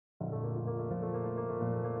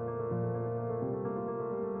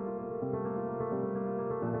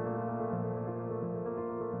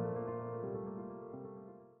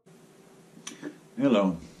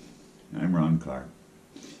Hello, I'm Ron Clark.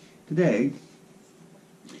 Today,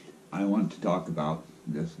 I want to talk about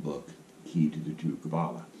this book, Key to the True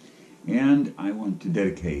Quabbalah. And I want to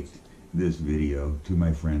dedicate this video to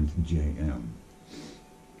my friend J.M.,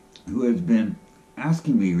 who has been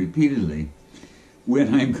asking me repeatedly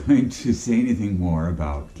when I'm going to say anything more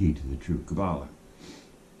about Key to the True Quabbalah,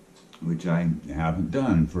 which I haven't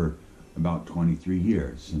done for about 23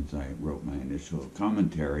 years since I wrote my initial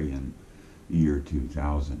commentary in the year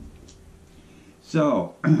 2000.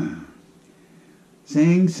 So,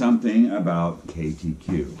 saying something about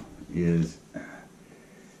KTQ is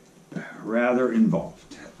rather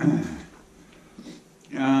involved.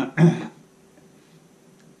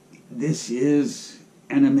 This is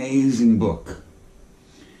an amazing book.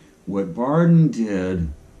 What Bardon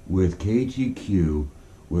did with KTQ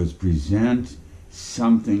was present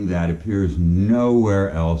something that appears nowhere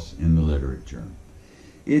else in the literature.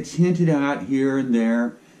 It's hinted at here and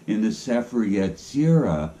there in the Sefer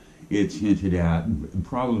Yetzirah. It's hinted at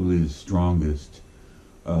probably the strongest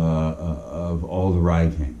of all the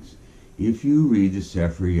writings. If you read the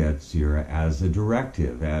Sefer Yetzirah as a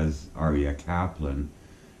directive, as Aryeh Kaplan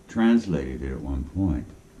translated it at one point,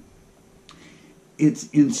 it's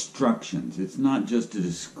instructions. It's not just a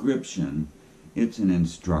description, it's an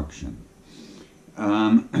instruction.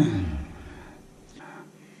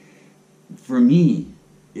 For me,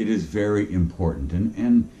 it is very important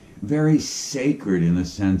and very sacred in the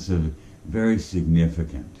sense of very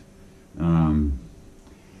significant.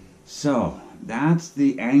 So that's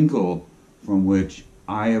the angle from which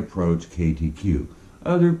I approach KTQ.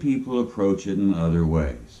 Other people approach it in other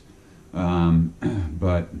ways.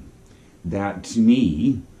 But that, to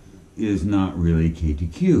me, is not really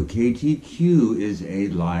KTQ. KTQ is a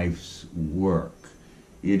life's work.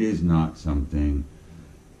 It is not something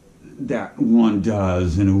that one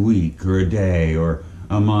does in a week or a day or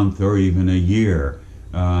a month or even a year.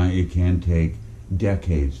 It can take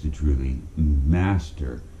decades to truly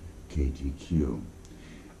master KTQ.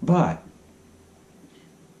 But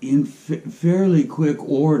in fairly quick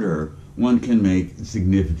order, one can make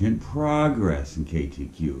significant progress in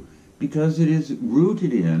KTQ because it is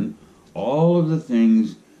rooted in all of the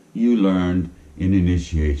things you learned in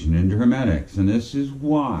initiation into Hermetics. And this is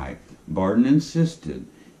why Bardon insisted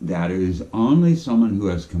that it is only someone who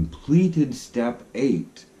has completed step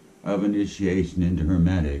 8 of initiation into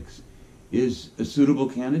Hermetics is a suitable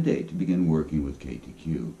candidate to begin working with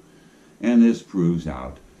KTQ. And this proves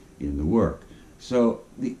out in the work. So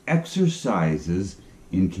the exercises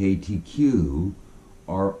in KTQ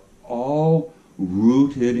are all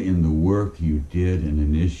rooted in the work you did in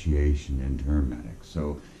initiation into Hermetics.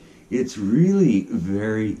 So it's really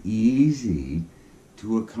very easy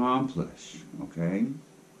to accomplish, okay?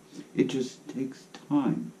 It just takes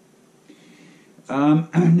time.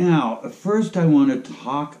 Now, first I want to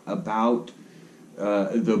talk about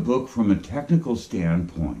the book from a technical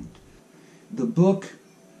standpoint. The book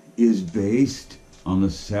is based on the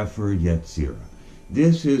Sefer Yetzirah.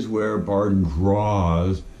 This is where Bardon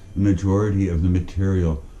draws the majority of the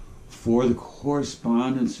material for the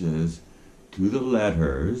correspondences to the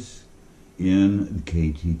letters in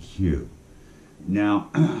KTQ. Now,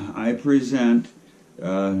 I present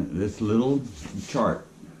this little chart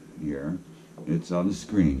here. It's on the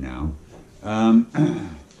screen now.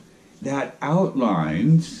 That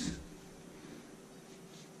outlines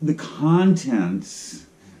the contents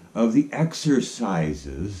of the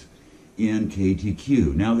exercises in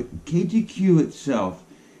KTQ. Now, the KTQ itself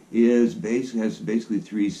has basically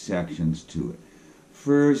 3 sections to it.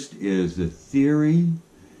 First is the theory,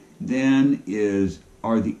 then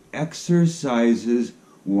are the exercises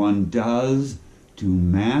one does to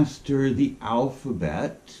master the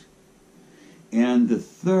alphabet, and the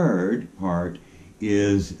third part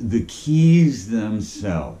is the keys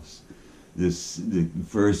themselves. The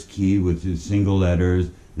first key with the single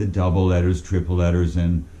letters, the double letters, triple letters,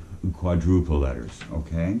 and quadruple letters,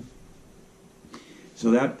 okay?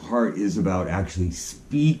 So that part is about actually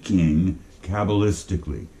speaking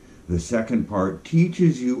Kabbalistically. The second part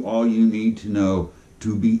teaches you all you need to know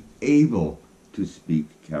to be able to speak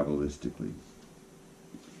Kabbalistically.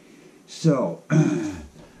 So,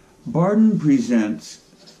 Bardon presents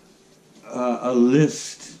a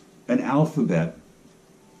list, an alphabet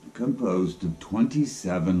composed of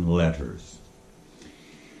 27 letters.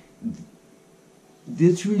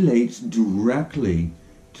 This relates directly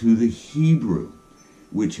to the Hebrew,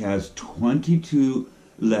 which has 22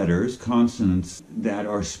 letters, consonants that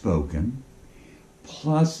are spoken,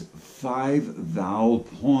 plus 5 vowel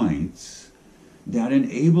points that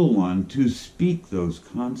enable one to speak those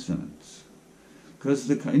consonants. Because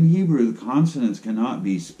in Hebrew, the consonants cannot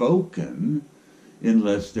be spoken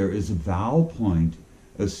unless there is a vowel point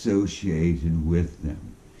associated with them.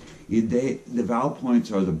 The vowel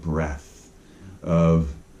points are the breath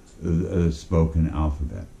of the spoken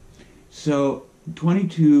alphabet. So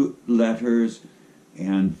 22 letters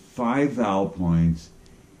and 5 vowel points,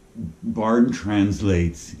 Bardon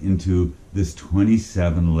translates into this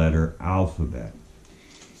 27-letter alphabet.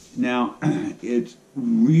 Now, it's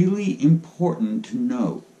really important to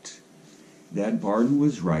note that Bardon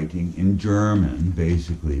was writing in German,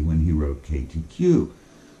 basically, when he wrote KTQ.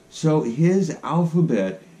 So his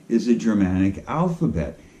alphabet is a Germanic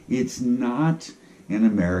alphabet. It's not an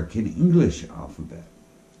American English alphabet.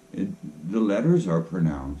 The letters are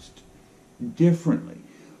pronounced differently.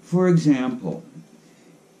 For example,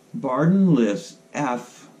 Bardon lists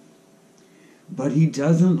F, but he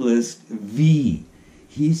doesn't list V.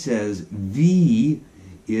 He says V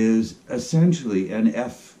is essentially an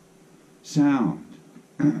F sound.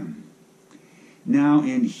 Now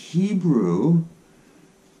in Hebrew,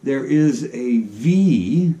 there is a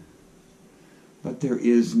V, but there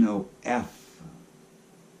is no F.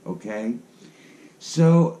 Okay?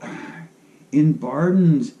 So in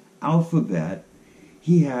Bardon's alphabet,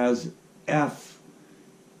 he has F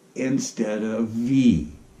instead of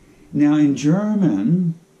V. Now in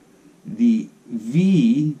German, the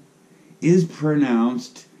V is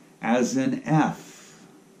pronounced as an F.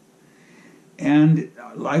 And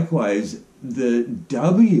likewise, the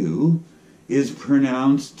W is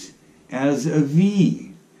pronounced as a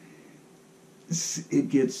V. It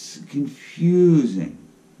gets confusing,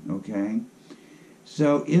 okay?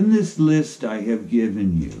 So in this list I have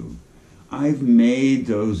given you, I've made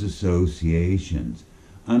those associations.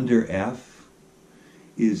 Under F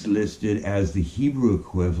is listed as the Hebrew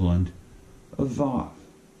equivalent of Vav,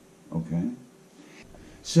 okay?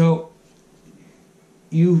 So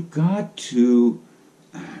you've got to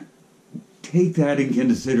take that in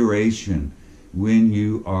consideration when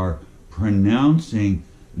you are pronouncing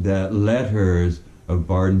the letters of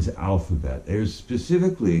Bardon's alphabet. There's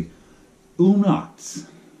specifically umlauts,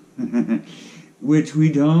 which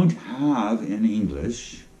we don't have in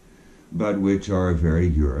English, but which are a very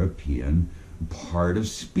European part of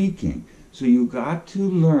speaking. So you've got to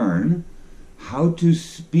learn how to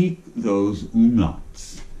speak those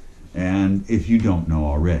umlauts. And if you don't know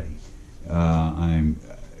already, I'm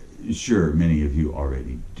sure many of you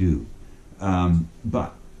already do.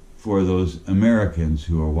 But for those Americans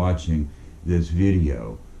who are watching this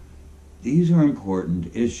video, these are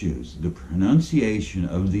important issues. The pronunciation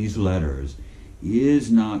of these letters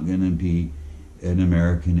is not going to be an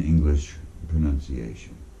American English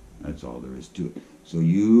pronunciation. That's all there is to it. So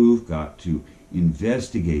you've got to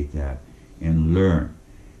investigate that and learn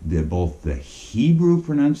both the Hebrew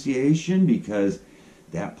pronunciation, because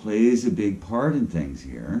that plays a big part in things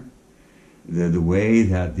here, the way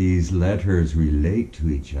that these letters relate to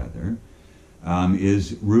each other,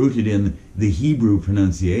 is rooted in the Hebrew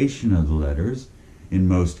pronunciation of the letters in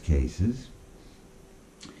most cases.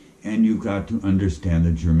 And you've got to understand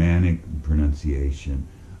the Germanic pronunciation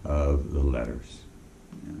of the letters.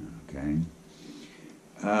 Okay?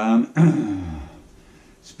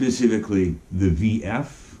 Specifically the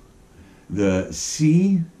VF, the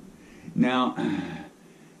C. Now,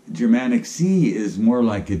 Germanic C is more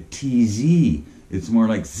like a TZ. It's more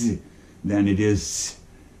like Z than it is.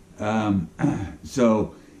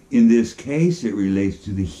 So in this case, it relates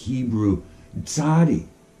to the Hebrew tzadi,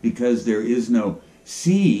 because there is no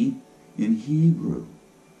C in Hebrew.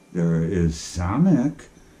 There is samek,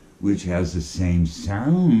 which has the same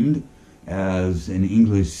sound as an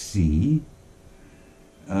English C,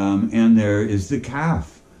 and there is the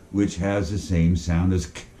kaf, which has the same sound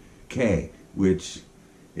as K, which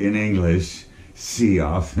in English C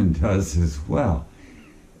often does as well.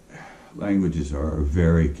 Languages are a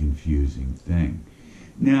very confusing thing.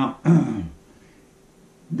 Now,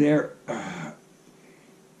 there are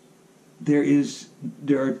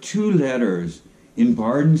 2 letters in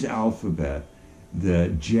Bardon's alphabet, the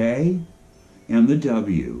J and the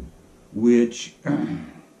W, which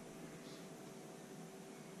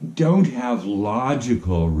don't have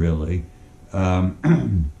logical, really,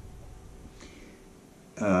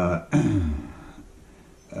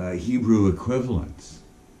 Hebrew equivalents.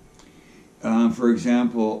 For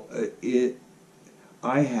example,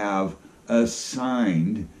 I have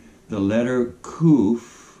assigned the letter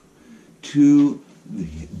Kuf to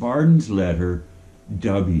Bardon's letter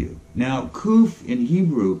W. Now, Kuf in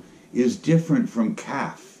Hebrew is different from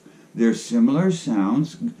Kaf. They're similar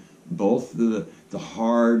sounds, both the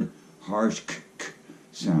hard, harsh k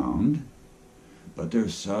sound, but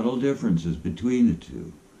there's subtle differences between the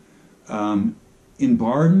two. In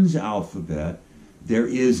Bardon's alphabet, there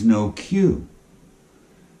is no Q,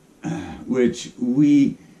 which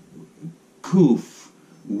we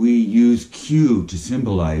use Q to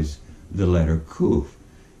symbolize the letter Kuf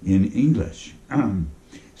in English.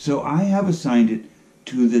 So I have assigned it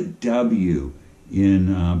to the W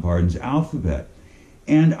in Bardon's alphabet.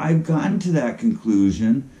 And I've gotten to that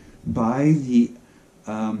conclusion by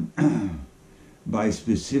by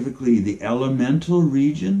specifically the elemental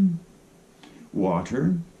region,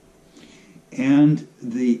 water, and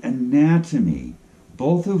the anatomy,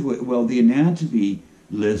 both of which, well, the anatomy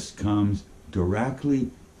list comes directly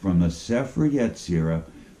from the Sefer Yetzirah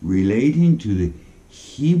relating to the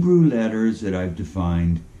Hebrew letters that I've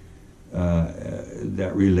defined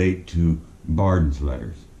that relate to Bardon's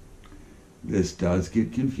letters. This does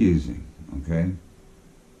get confusing, okay?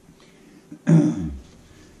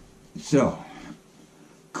 So,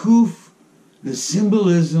 Kuf, the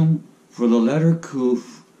symbolism for the letter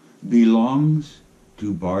Kuf belongs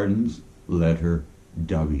to Bardon's letter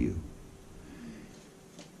W.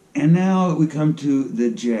 And now we come to the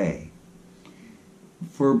J.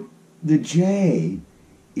 For the J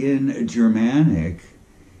in Germanic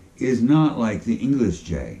is not like the English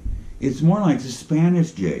J. It's more like the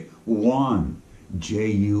Spanish J, Juan,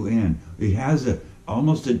 J-U-N. It has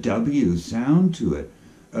almost a W sound to it,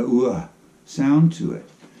 sound to it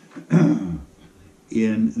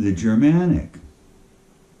in the Germanic.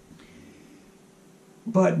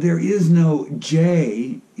 But there is no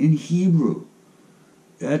J in Hebrew.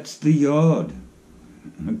 That's the Yod,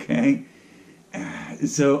 okay?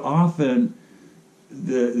 So often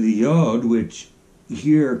the Yod, which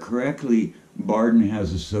here correctly Bardon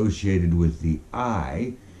has associated with the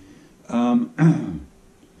I,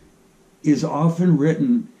 is often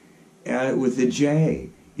written with a J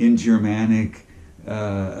in Germanic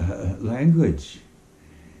language.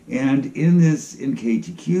 And in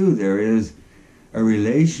KTQ, there is a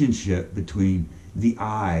relationship between the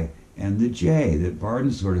I and the J that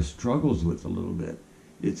Bardon sort of struggles with a little bit.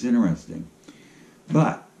 It's interesting.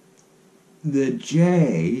 But the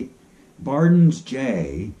J, Bardon's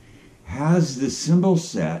J, has the symbol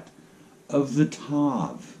set of the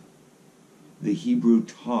Tav, the Hebrew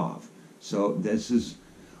Tav. So this is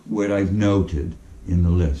what I've noted in the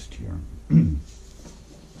list here.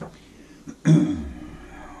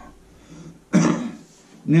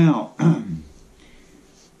 Now,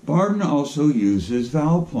 Bardon also uses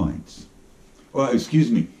vowel points. Well,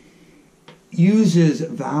 excuse me, uses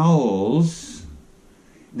vowels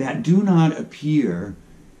that do not appear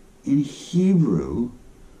in Hebrew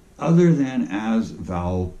other than as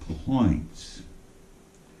vowel points.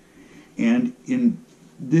 And in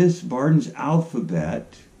this Bardon's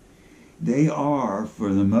alphabet, they are,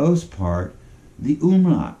 for the most part, the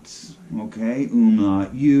umlauts, okay?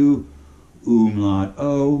 Umlaut U, umlaut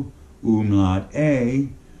O, umlaut A,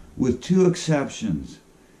 with two exceptions.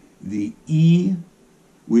 The E,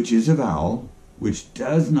 which is a vowel, which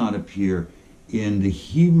does not appear in the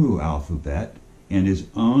Hebrew alphabet and is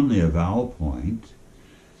only a vowel point,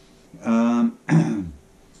 and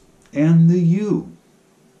the U,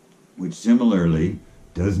 which similarly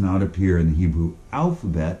does not appear in the Hebrew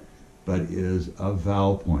alphabet, but is a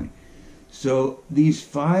vowel point. So these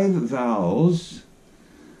 5 vowels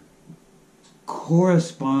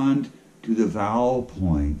correspond to the vowel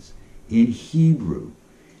points in Hebrew.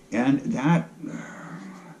 And that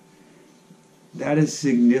is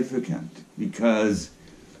significant because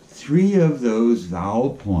 3 of those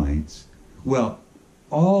vowel points, well,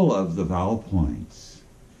 all of the vowel points,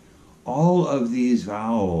 all of these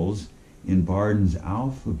vowels in Bardon's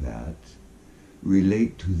alphabet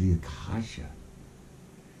relate to the Akasha.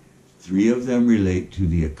 3 of them relate to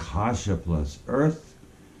the Akasha plus earth,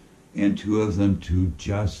 and 2 of them to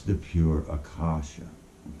just the pure Akasha.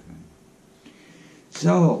 Okay.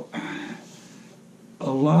 So, a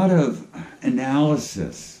lot of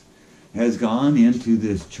analysis has gone into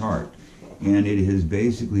this chart, and it has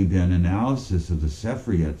basically been analysis of the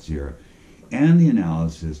Sefer Yetzirah and the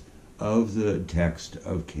analysis of the text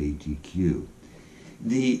of KTQ.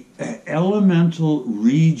 The elemental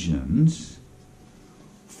regions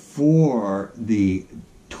for the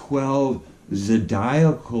 12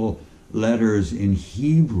 zodiacal letters in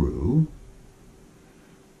Hebrew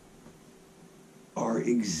are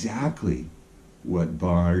exactly what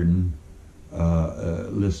Bardon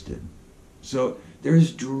listed. So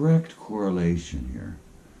there's direct correlation here.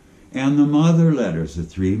 And the mother letters, the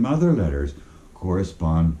 3 mother letters,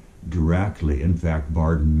 correspond directly. In fact,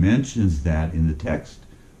 Bardon mentions that in the text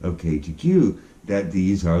of KTQ, that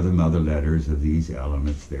these are the mother letters of these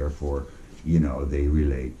elements, therefore they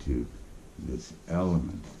relate to this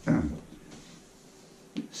element.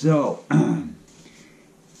 So,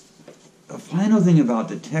 a final thing about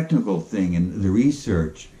the technical thing and the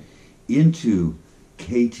research into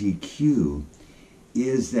KTQ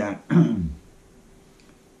is that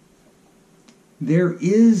there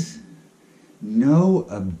is no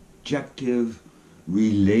objective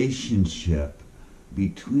relationship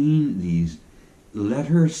between these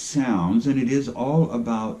letter sounds, and it is all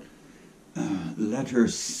about letter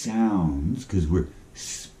sounds, because we're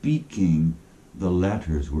speaking the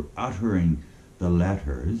letters, we're uttering the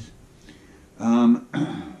letters.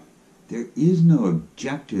 There is no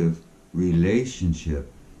objective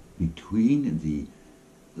relationship between the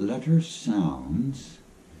letter sounds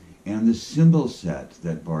and the symbol sets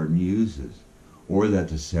that Bardon uses, or that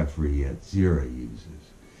the Sefer Yetzirah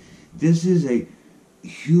uses. This is a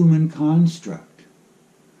human construct.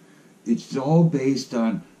 It's all based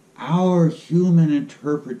on our human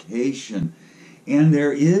interpretation, and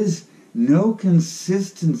there is no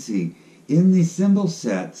consistency in the symbol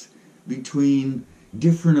sets between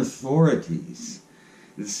different authorities.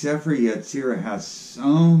 The Sefer Yetzirah has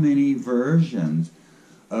so many versions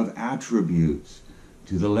of attributes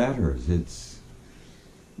to the letters. It's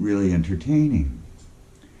really entertaining.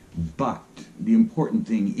 But the important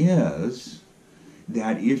thing is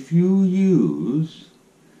that if you use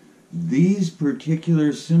these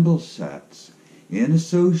particular symbol sets in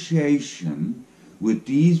association with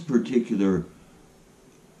these particular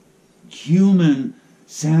human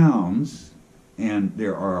sounds, and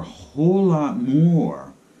there are a whole lot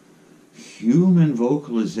more human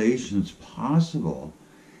vocalizations possible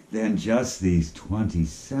than just these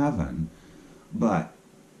 27, but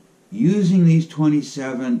using these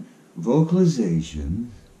 27 vocalizations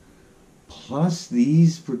plus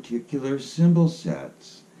these particular symbol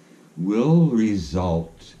sets will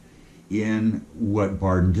result in what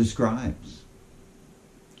Bardon describes.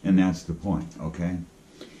 And that's the point, okay?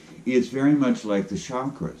 It's very much like the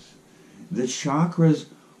chakras. The chakras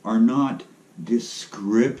are not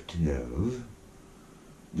descriptive.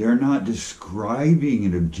 They're not describing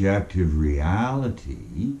an objective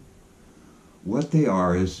reality. What they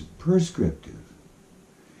are is prescriptive.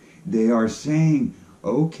 They are saying,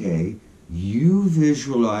 okay, you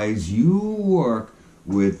visualize, you work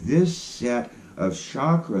with this set of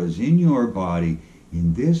chakras in your body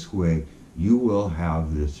in this way, you will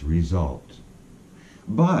have this result.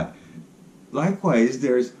 But likewise,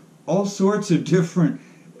 there's all sorts of different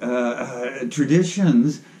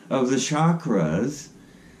traditions of the chakras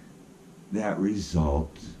that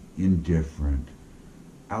result in different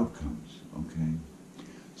outcomes, okay?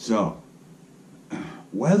 So,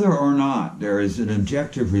 whether or not there is an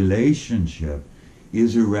objective relationship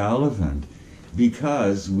is irrelevant,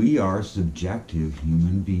 because we are subjective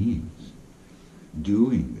human beings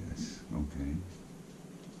doing this, okay?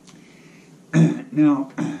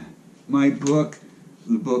 Now, my book,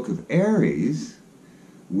 the Book of Aries,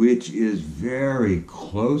 which is very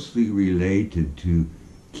closely related to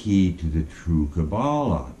Key to the True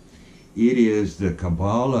Quabbalah. It is the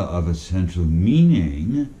Quabbalah of essential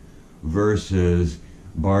meaning versus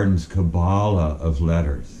Bardon's Quabbalah of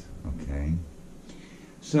letters, okay?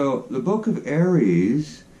 So the Book of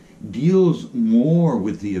Aries deals more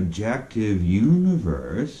with the objective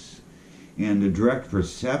universe and the direct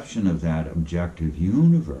perception of that objective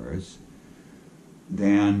universe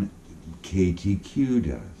than KTQ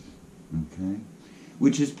does, okay?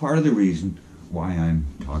 Which is part of the reason why I'm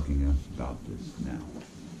talking about this now.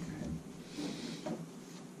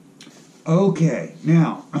 Okay,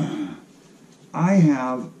 now, I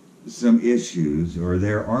have some issues, or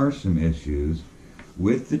there are some issues,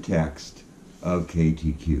 with the text of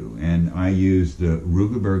KTQ, and I use the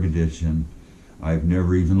Rugeberg edition. I've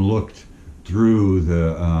never even looked through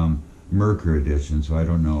the Merker edition, so I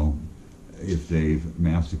don't know if they've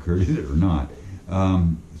massacred it or not.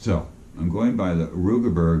 So I'm going by the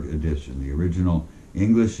Rugeberg edition, the original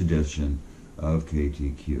English edition of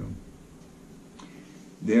KTQ.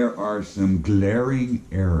 There are some glaring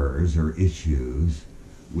errors or issues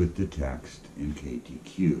with the text in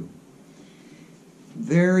KTQ.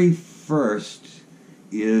 Very first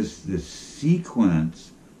is the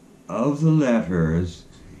sequence of the letters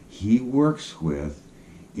he works with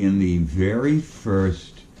in the very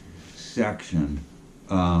first section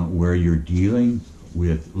where you're dealing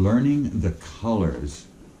with learning the colors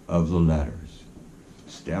of the letters.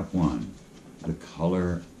 Step 1, the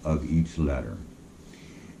color of each letter.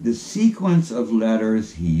 The sequence of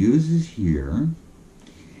letters he uses here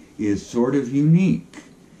is sort of unique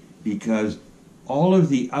because all of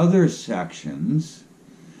the other sections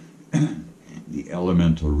the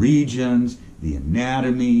elemental regions, the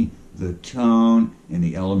anatomy, the tone, and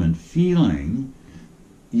the element feeling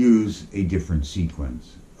use a different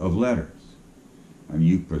sequence of letters. I mean,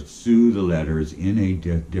 you pursue the letters in a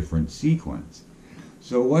different sequence.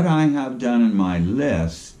 So what I have done in my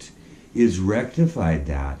list is rectified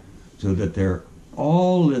that so that they're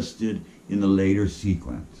all listed in the later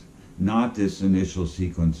sequence, not this initial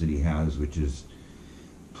sequence that he has, which is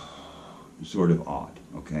sort of odd,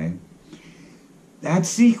 okay? That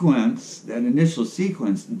sequence, that initial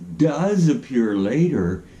sequence, does appear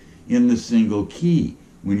later in the single key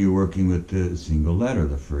when you're working with the single letter,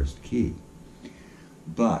 the first key.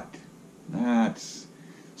 But that's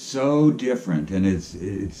so different, and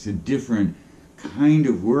it's a different kind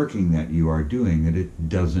of working that you are doing that it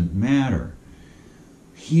doesn't matter.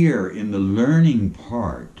 Here, in the learning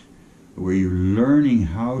part, where you're learning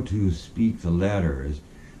how to speak the letters,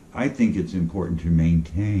 I think it's important to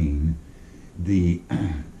maintain the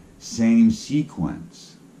same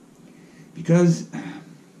sequence, because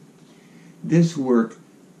this work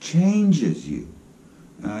changes you.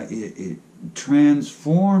 It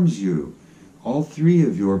transforms you. All three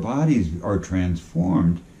of your bodies are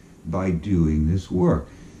transformed by doing this work.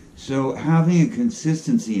 So having a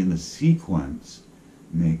consistency in the sequence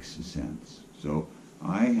makes sense. So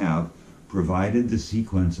I have provided the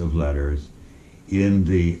sequence of letters in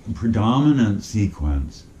the predominant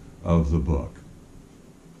sequence of the book.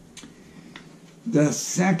 The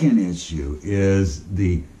second issue is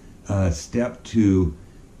the step 2,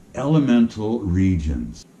 elemental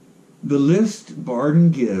regions. The list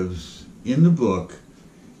Bardon gives in the book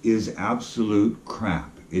is absolute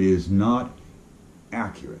crap. It is not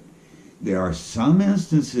accurate. There are some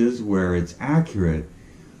instances where it's accurate,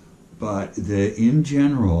 but in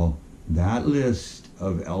general, that list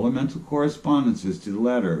of elemental correspondences to the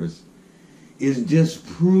letters is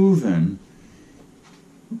disproven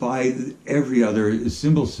by every other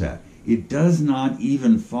symbol set. It does not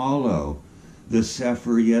even follow the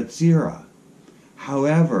Sefer Yetzirah.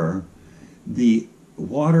 However, the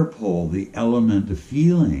water pole, the element of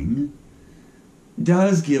feeling,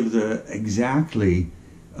 does give exactly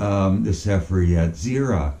the Sefer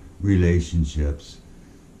Yetzirah relationships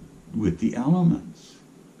with the elements.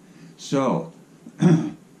 So,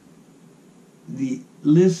 the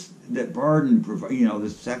list that Bardon provides,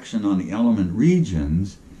 this section on the element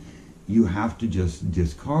regions, you have to just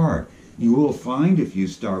discard. You will find if you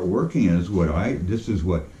start working, this is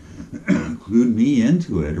what clued me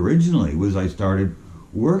into it originally, was I started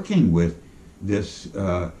working with this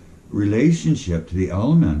relationship to the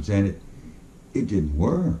elements, and it didn't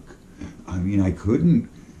work. I mean, I couldn't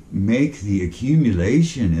make the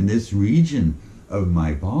accumulation in this region of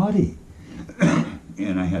my body.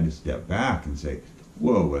 And I had to step back and say,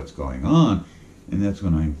 whoa, what's going on? And that's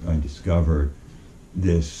when I discovered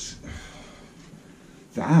this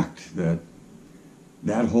fact that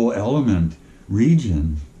that whole element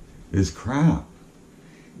region is crap.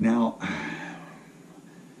 Now,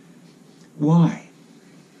 why?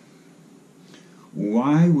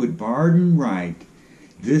 Why would Bardon write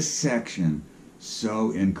this section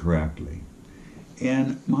so incorrectly?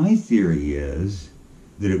 And my theory is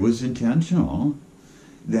that it was intentional,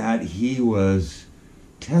 that he was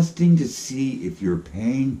testing to see if you're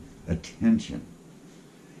paying attention,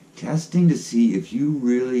 testing to see if you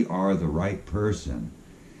really are the right person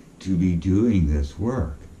to be doing this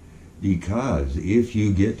work. Because if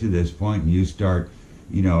you get to this point and you start,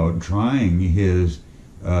 trying his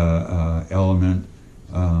element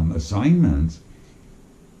assignments,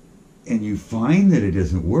 and you find that it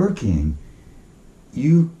isn't working,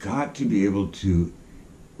 you got to be able to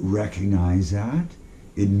recognize that,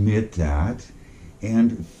 admit that,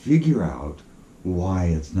 and figure out why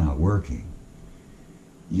it's not working.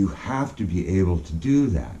 You have to be able to do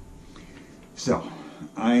that. So,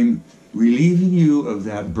 I'm relieving you of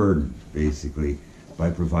that burden, basically, by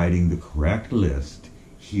providing the correct list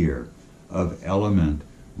here of element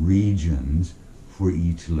regions for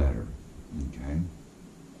each letter. Okay?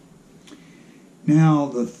 Now,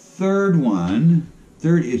 the third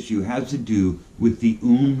issue has to do with the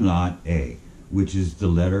umlaut A, which is the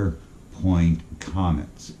letter point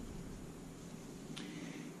comets.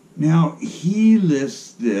 Now, he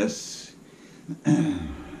lists this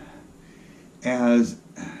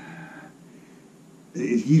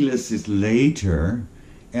later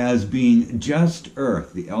as being just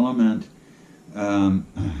earth, the element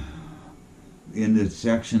in the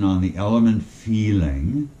section on the element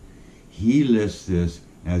feeling. He lists this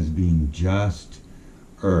as being just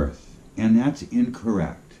earth, and that's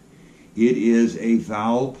incorrect. It is a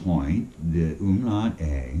vowel point, the umlaut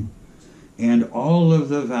A, and all of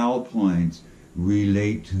the vowel points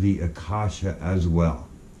relate to the Akasha as well.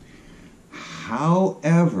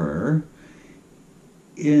 However,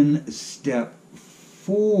 in step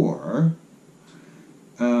 4,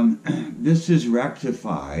 this is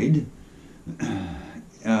rectified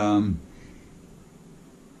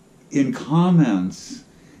in comments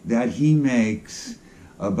that he makes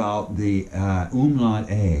about the umlaut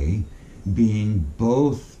A being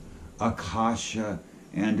both Akasha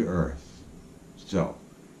and Earth. So,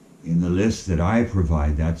 in the list that I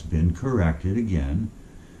provide, that's been corrected again.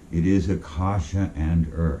 It is Akasha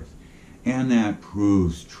and Earth. And that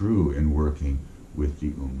proves true in working with the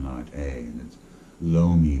umlaut A and its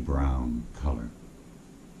loamy brown color.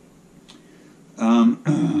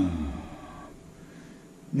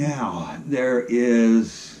 Now, there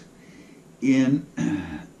is in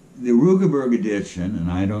the Rugeberg edition,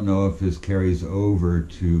 and I don't know if this carries over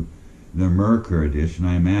to the Merkur edition,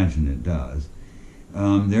 I imagine it does,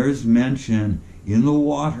 there's mention in the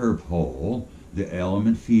water pole, the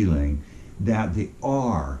element feeling, that the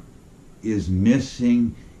R is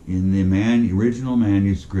missing in the original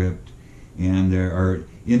manuscript, and there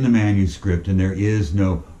is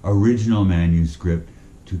no original manuscript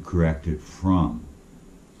to correct it from.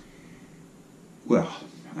 Well,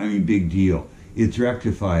 I mean, big deal. It's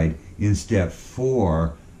rectified in step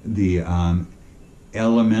 4, the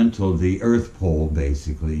elemental, the earth pole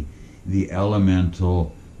basically, the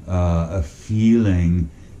elemental feeling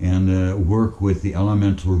and the work with the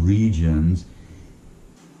elemental regions.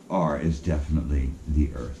 R is definitely the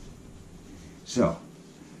earth. So,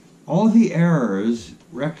 all the errors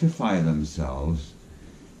rectify themselves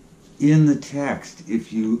in the text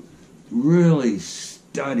if you really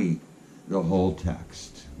study the whole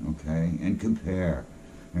text, okay, and compare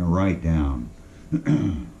and write down.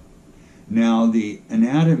 Now, the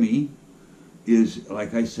anatomy is,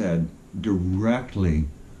 like I said, directly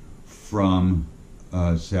from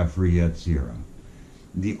Sefer Yetzirah.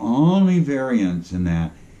 The only variants in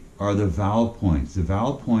that are the vowel points. The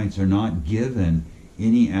vowel points are not given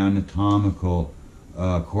any anatomical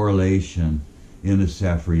correlation in the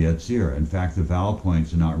Sefer Yetzirah. In fact, the vowel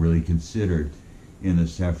points are not really considered in the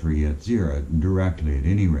Sefer Yetzirah, directly at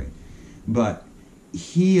any rate. But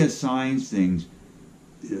he assigns things,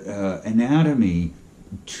 anatomy,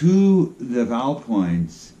 to the vowel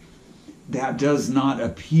points that does not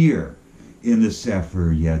appear in the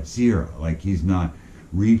Sefer Yetzirah. Like he's not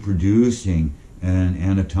reproducing an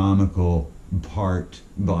anatomical part,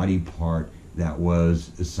 body part, that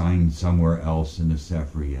was assigned somewhere else in the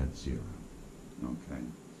Sefer Yetzirah. Okay.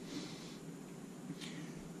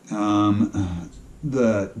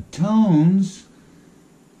 The tones,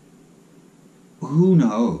 who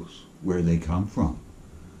knows where they come from?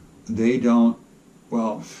 They don't,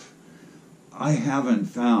 well, I haven't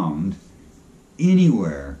found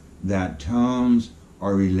anywhere that tones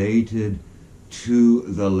are related to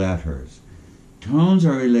the letters. Tones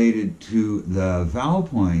are related to the vowel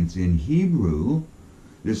points in Hebrew.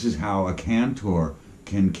 This is how a cantor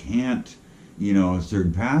can cant,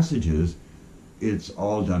 certain passages. It's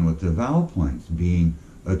all done with the vowel points, being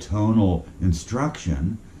a tonal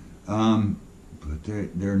instruction. But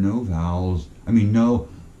there are no vowels, no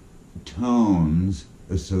tones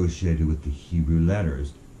associated with the Hebrew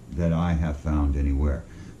letters that I have found anywhere.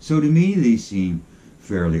 So to me, these seem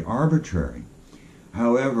fairly arbitrary.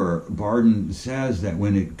 However, Bardon says that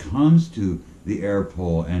when it comes to the air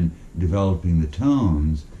pole and developing the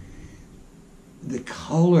tones, the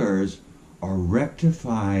colors are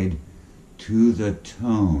rectified to the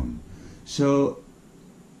tone. So,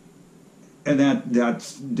 and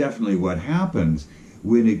that's definitely what happens.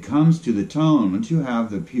 When it comes to the tone, once you have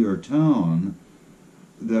the pure tone,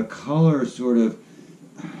 the color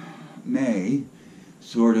may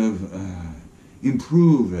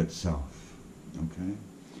improve itself. Okay,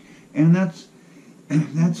 and that's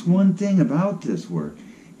one thing about this work.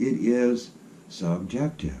 It is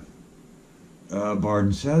subjective.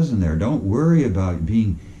 Bardon says in there, don't worry about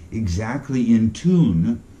being exactly in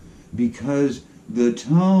tune, because the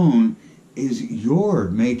tone is your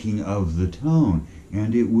making of the tone,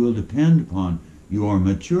 and it will depend upon your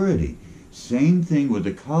maturity. Same thing with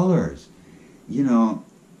the colors.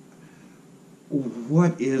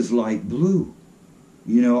 What is light blue?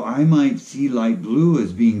 I might see light blue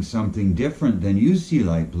as being something different than you see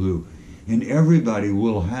light blue, and everybody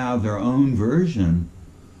will have their own version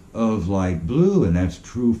of light blue, and that's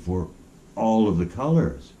true for all of the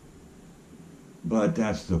colors. But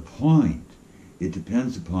that's the point. It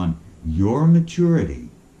depends upon your maturity,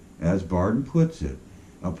 as Bardon puts it,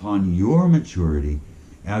 upon your maturity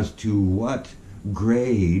as to what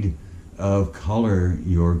grade of color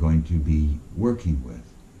you're going to be working with.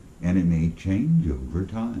 and it may change over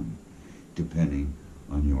time, depending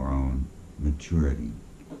on your own maturity.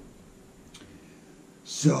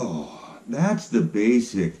 So, that's the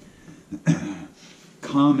basic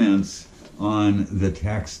comments on the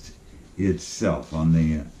text itself, on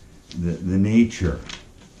the nature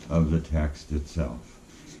of the text itself.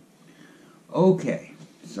 Okay,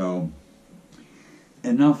 so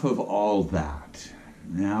enough of all that.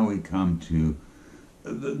 Now we come to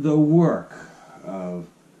the work of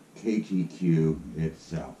KTQ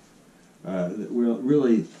itself.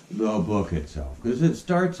 Really, the book itself, because it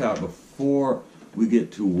starts out before we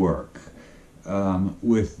get to work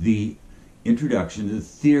with the introduction, the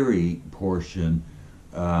theory portion.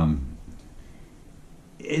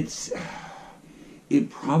 It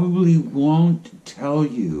probably won't tell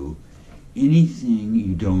you anything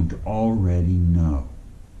you don't already know.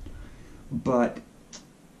 But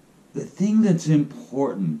the thing that's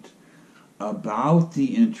important about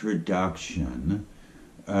the introduction,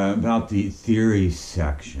 about the theory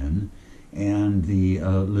section, and the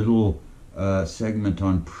little segment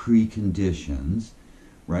on preconditions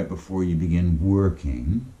right before you begin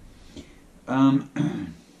working,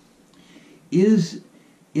 is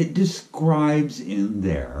it describes in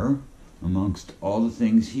there, amongst all the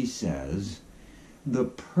things he says, the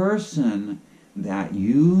person that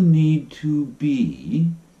you need to be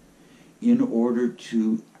in order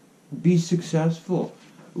to be successful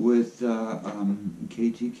with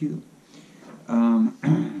KTQ.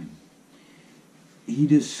 He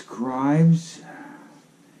describes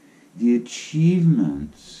the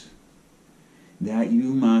achievements that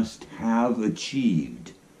you must have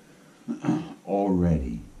achieved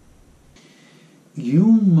already. You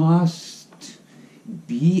must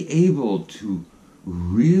be able to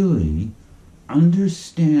really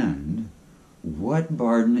understand what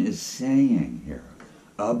Bardon is saying here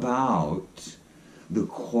about the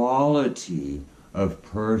quality of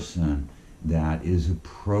person that is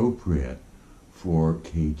appropriate for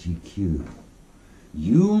KTQ.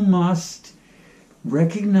 You must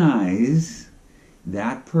recognize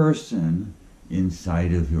that person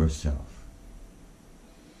inside of yourself.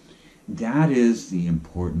 That is the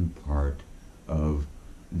important part of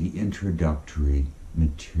the introductory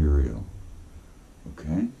material.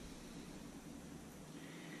 Okay?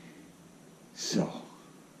 So,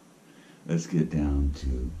 let's get down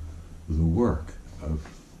to the work of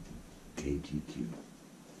KTQ.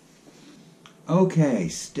 Okay,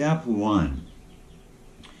 step 1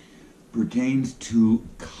 pertains to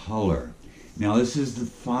color. Now, this is the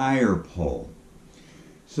fire pole.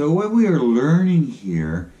 So what we are learning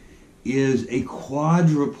here is a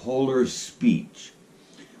quadrupolar speech,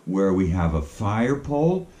 where we have a fire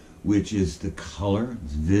pole, which is the color,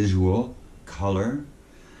 it's visual color,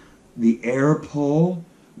 the air pole,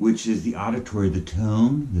 which is the auditory, the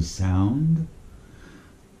tone, the sound,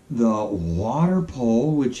 the water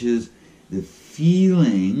pole, which is the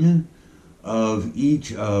feeling of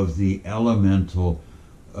each of the elemental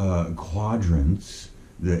quadrants,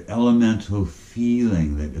 the elemental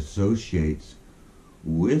feeling that associates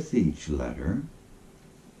with each letter,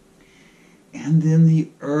 and then the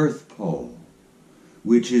earth pole,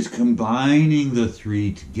 which is combining the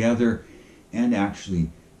three together and actually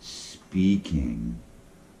speaking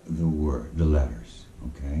the word, the letters,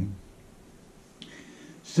 okay?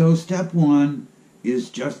 So step 1 is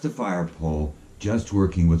just the fire pole, just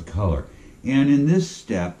working with color. And in this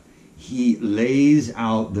step, he lays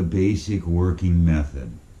out the basic working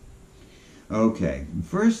method. Okay,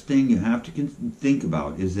 first thing you have to think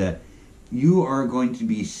about is that you are going to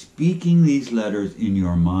be speaking these letters in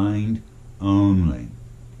your mind only.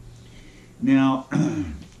 Now,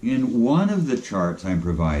 in one of the charts I'm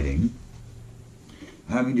providing,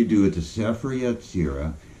 having to do with the Sefer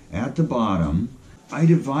Yetzirah, at the bottom, I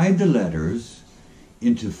divide the letters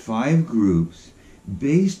into 5 groups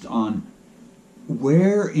based on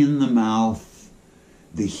where in the mouth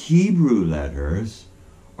the Hebrew letters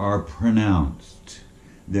are pronounced.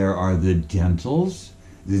 There are the dentals,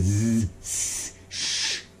 the z, s,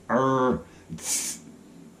 sh, ts,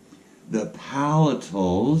 the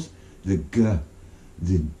palatals, the g,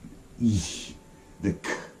 the ich, the k,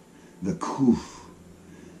 the kuf,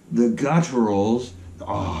 the gutturals, the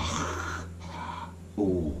ah,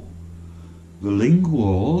 o, the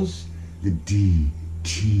linguals, the d,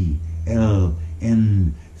 t, l,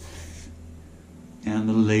 n, th, and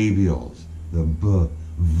the labials, the b,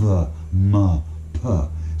 v, m, p.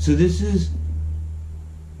 So this is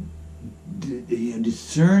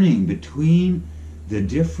discerning between the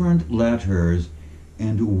different letters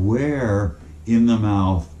and where in the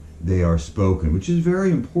mouth they are spoken, which is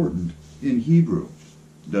very important in Hebrew.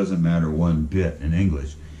 Doesn't matter one bit in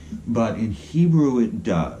English. but in Hebrew it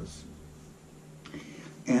does.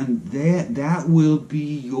 And that will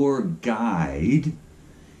be your guide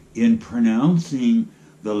in pronouncing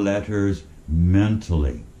the letters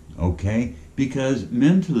mentally, okay? Because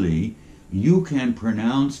mentally, you can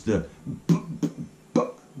pronounce the b, b, b,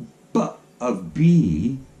 b of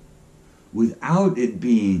B without it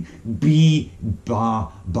being B, ba,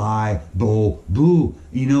 bi, bo, boo,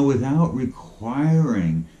 without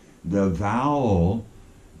requiring the vowel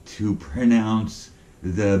to pronounce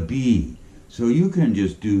the B. So you can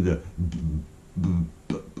just do the b, b,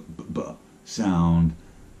 b, b, b sound,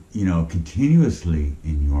 continuously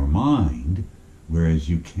in your mind, whereas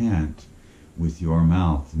you can't with your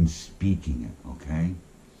mouth and speaking it, okay?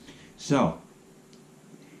 So,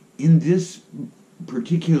 in this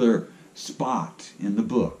particular spot in the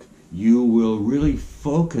book, you will really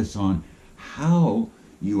focus on how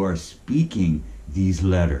you are speaking these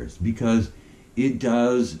letters, because it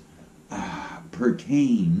does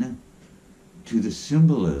pertain to the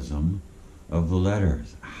symbolism of the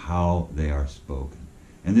letters, how they are spoken.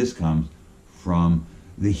 And this comes from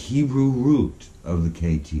the Hebrew root of the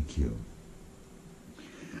KTQ.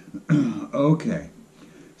 Okay,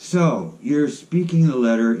 so you're speaking the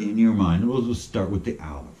letter in your mind. We'll just start with the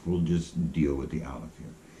Aleph. We'll just deal with the Aleph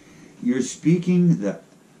here. You're speaking the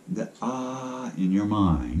ah in your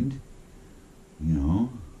mind,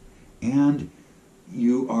 and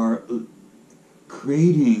you are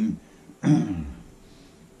creating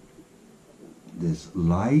this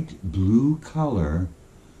light blue color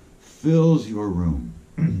fills your room.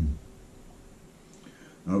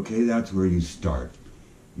 Okay, that's where you start.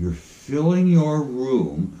 You're filling your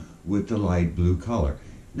room with the light blue color.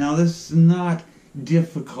 Now, this is not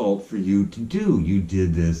difficult for you to do. You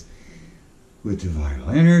did this with the vital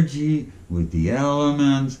energy, with the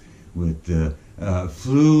elements, with the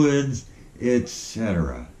fluids,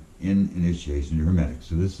 etc. in initiation to Hermetics.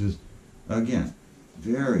 So this is, again,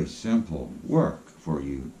 very simple work for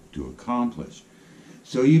you to accomplish.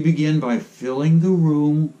 So you begin by filling the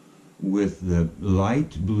room with the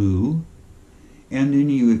light blue, and then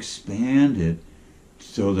you expand it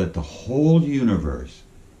so that the whole universe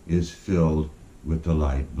is filled with the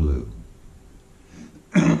light blue.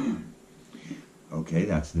 Okay,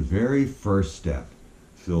 that's the very first step.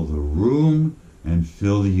 Fill the room and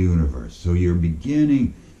fill the universe. So you're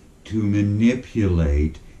beginning to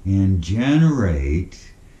manipulate and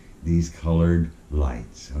generate these colored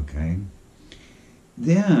lights, okay?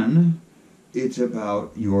 Then it's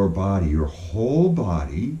about your body, your whole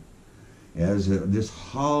body. As this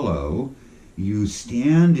hollow, you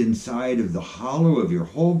stand inside of the hollow of your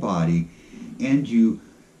whole body and you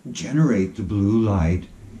generate the blue light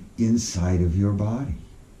inside of your body.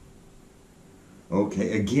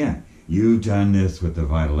 Okay, again, you've done this with the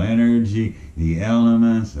vital energy, the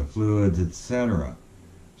elements, the fluids, etc.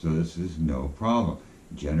 So this is no problem.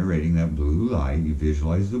 Generating that blue light, you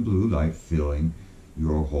visualize the blue light filling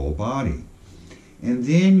your whole body. And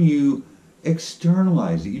then you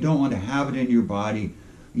externalize it. You don't want to have it in your body,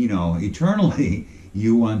 eternally.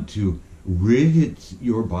 You want to rid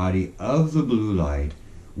your body of the blue light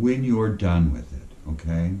when you're done with it,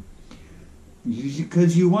 okay?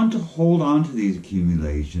 Because you want to hold on to these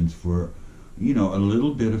accumulations for, a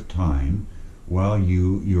little bit of time while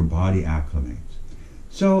your body acclimates.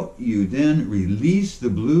 So you then release the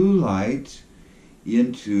blue light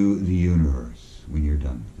into the universe when you're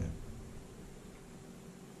done with it.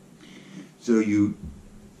 So you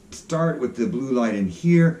start with the blue light in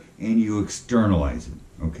here and you externalize it,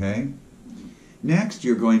 okay? Next,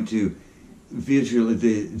 you're going to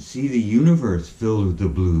see the universe filled with the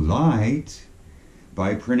blue light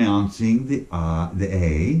by pronouncing the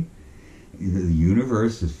A. The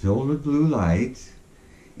universe is filled with blue light,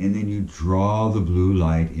 and then you draw the blue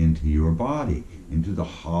light into your body, into the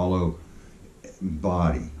hollow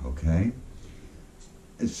body, okay?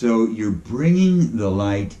 So you're bringing the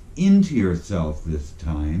light into yourself this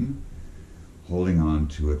time, holding on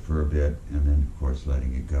to it for a bit, and then, of course,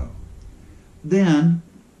 letting it go. Then,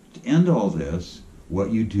 to end all this,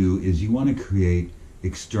 what you do is you want to create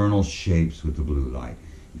external shapes with the blue light.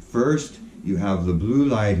 First, you have the blue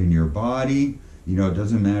light in your body. It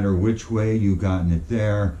doesn't matter which way you've gotten it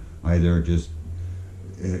there, either just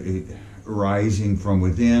rising from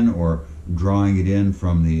within or drawing it in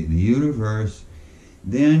from the universe.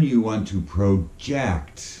 Then you want to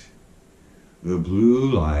project the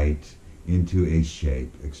blue light into a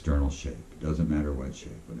shape, external shape. Doesn't matter what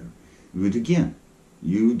shape, whatever. But again,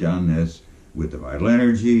 you've done this with the vital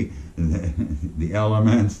energy, the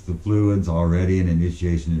elements, the fluids already in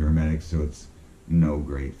initiation to Hermetics, so it's no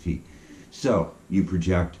great feat. So you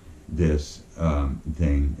project this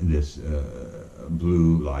this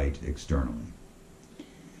blue light externally.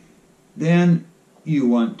 Then you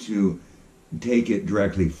want to take it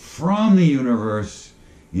directly from the universe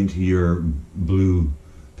into your blue,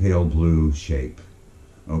 pale blue shape.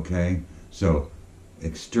 Okay? So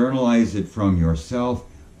externalize it from yourself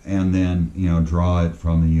and then, draw it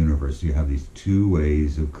from the universe. You have these two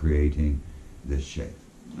ways of creating this shape.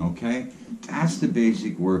 Okay? That's the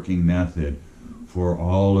basic working method for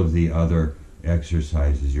all of the other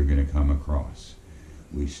exercises you're going to come across.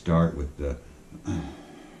 We start with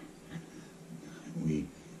we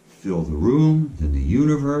fill the room, then the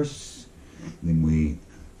universe, then we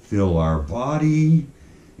fill our body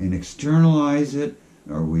and externalize it,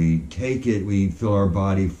 or we fill our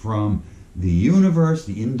body from the universe,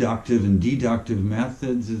 the inductive and deductive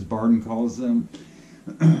methods, as Bardon calls them,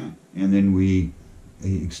 and then we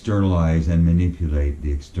externalize and manipulate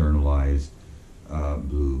the externalized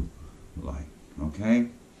blue light. Okay?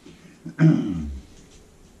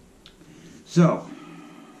 So,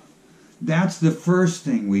 that's the first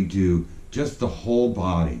thing we do, just the whole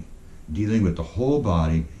body, dealing with the whole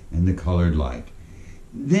body and the colored light.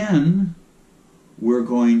 Then we're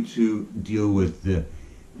going to deal with the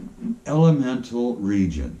elemental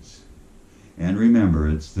regions. And remember,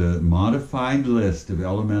 it's the modified list of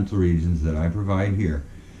elemental regions that I provide here.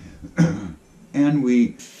 And we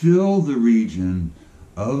fill the region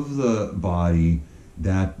of the body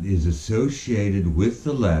that is associated with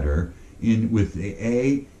the letter. With the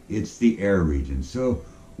A, it's the air region. So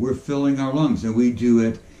we're filling our lungs, and we do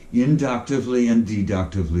it inductively and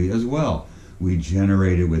deductively as well. We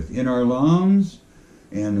generate it within our lungs,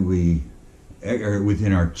 and or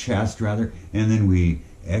within our chest rather, and then we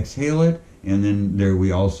exhale it, and then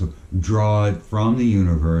we also draw it from the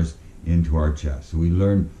universe into our chest. So we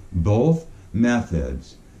learn both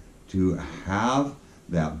methods to have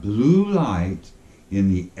that blue light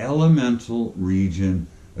in the elemental region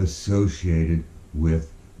associated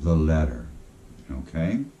with the letter.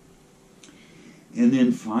 Okay? And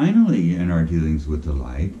then finally, in our dealings with the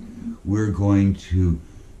light, we're going to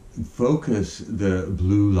focus the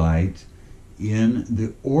blue light in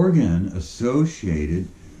the organ associated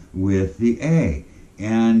with the A.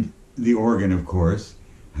 And the organ, of course,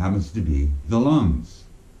 happens to be the lungs.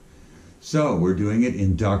 So we're doing it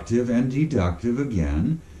inductive and deductive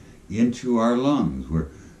again into our lungs. We're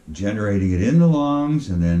generating it in the lungs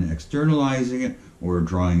and then externalizing it, or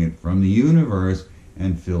drawing it from the universe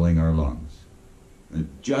and filling our lungs.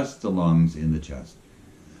 Just the lungs in the chest.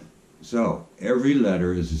 So every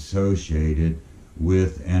letter is associated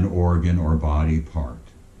with an organ or body part.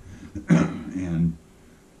 And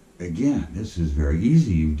again, this is very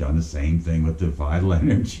easy. You've done the same thing with the vital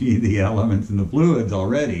energy, the elements, and the fluids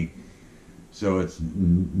already. So it's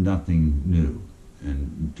nothing new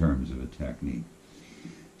in terms of a technique.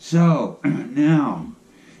 So now,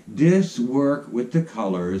 this work with the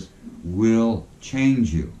colors will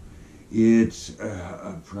change you. It's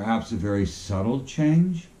perhaps a very subtle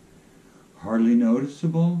change, hardly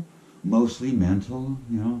noticeable, mostly mental,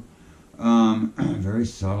 very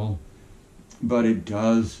subtle, but it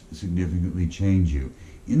does significantly change you.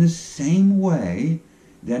 In the same way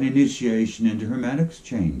that initiation into Hermetics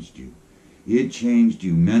changed you. It changed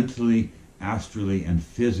you mentally, astrally, and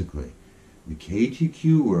physically. The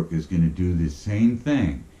KTQ work is going to do the same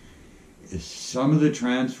thing. Some of the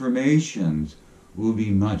transformations will be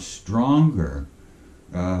much stronger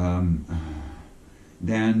than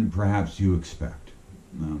perhaps you expect.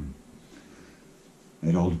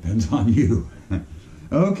 It all depends on you.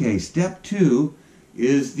 Okay, step 2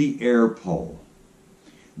 is the air pole,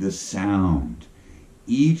 the sound.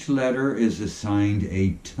 Each letter is assigned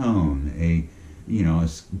a tone, a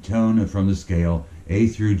tone from the scale A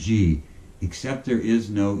through G, except there is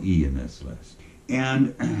no E in this list.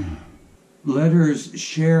 And letters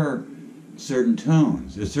share certain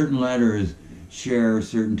tones. Certain letters share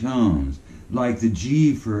certain tones. Like the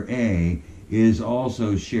G for A is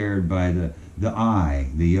also shared by the I,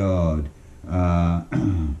 the Yod,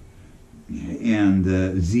 and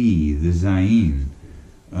the Z, the Zayin.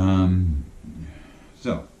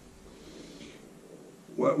 So,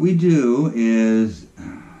 what we do is,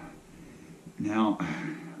 now,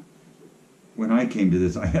 when I came to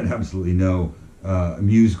this, I had absolutely no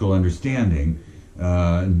musical understanding.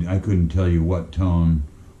 I couldn't tell you what tone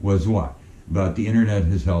was what, but the internet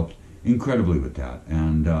has helped incredibly with that,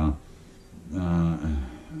 and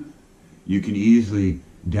you can easily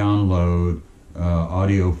download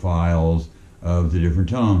audio files of the different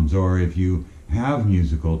tones, or if you have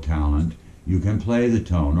musical talent, you can play the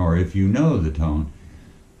tone, or if you know the tone.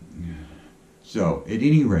 So, at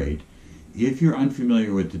any rate, if you're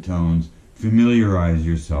unfamiliar with the tones, familiarize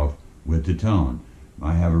yourself with the tone.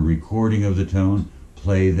 I have a recording of the tone,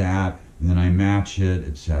 play that, then I match it,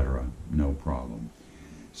 etc. No problem.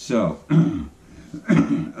 So,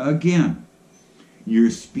 again, you're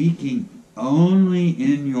speaking only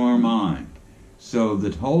in your mind. So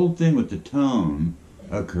the whole thing with the tone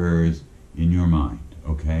occurs in your mind,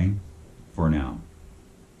 okay? For now.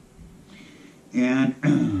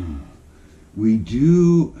 And we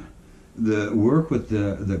do the work with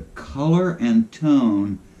the color and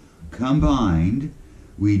tone combined.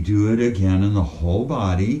 We do it again in the whole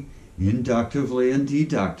body, inductively and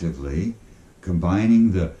deductively,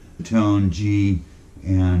 combining the tone G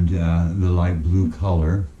and the light blue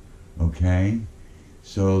color, okay?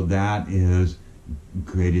 So that is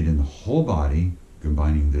created in the whole body,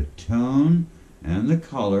 combining the tone and the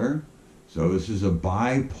color. So this is a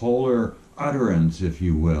bipolar utterance, if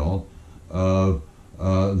you will, of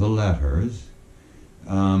the letters.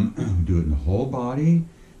 We do it in the whole body,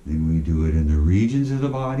 then we do it in the regions of the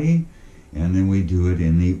body, and then we do it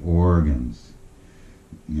in the organs,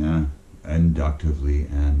 yeah, inductively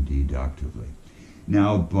and deductively.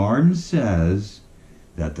 Now, Bardon says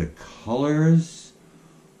that the colors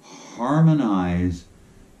harmonize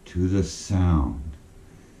to the sound.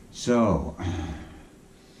 So,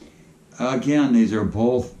 again, these are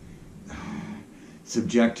both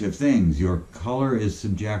subjective things. Your color is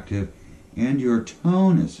subjective and your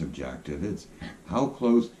tone is subjective. It's how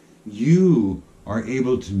close you are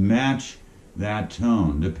able to match that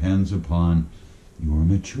tone depends upon your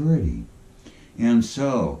maturity. And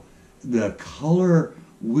so the color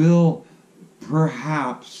will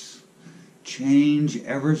perhaps change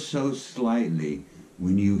ever so slightly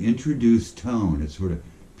when you introduce tone. It sort of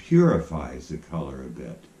purifies the color a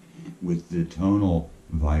bit with the tonal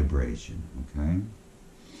vibration, okay?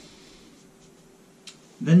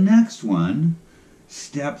 The next one,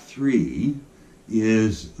 step 3,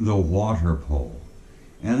 is the water pole,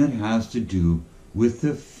 and it has to do with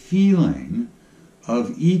the feeling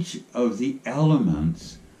of each of the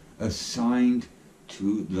elements assigned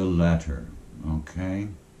to the letter, okay?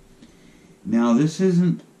 Now, this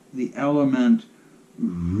isn't the element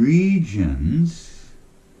regions.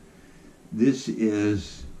 This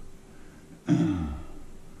is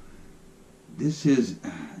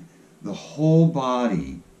the whole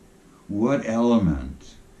body. What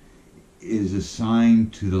element is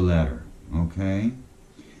assigned to the letter, okay?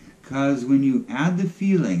 Because when you add the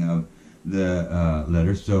feeling of the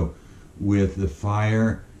letter, so with the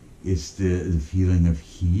fire, it's the feeling of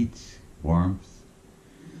heat, warmth.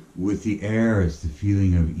 With the air, it's the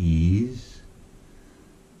feeling of ease.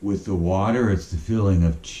 With the water, it's the feeling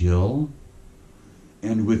of chill.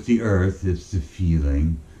 And with the earth, it's the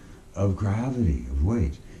feeling of gravity, of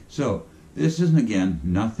weight. So, this isn't, again,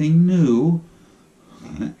 nothing new.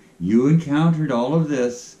 You encountered all of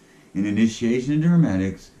this in Initiation into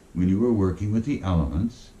Hermetics when you were working with the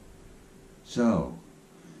elements. So,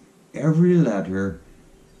 every letter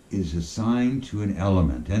is assigned to an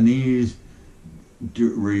element, and these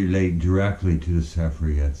relate directly to the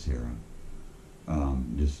Sephri Yetzirah.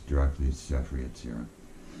 Just directly to Sephri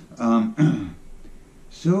Yetzirah.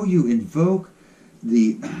 So you invoke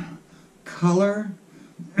the color,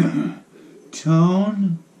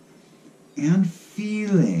 tone, and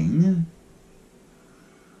feeling,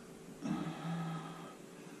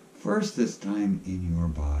 first this time in your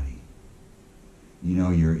body. You know,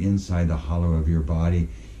 you're inside the hollow of your body.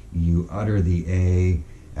 You utter the A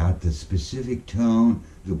at the specific tone.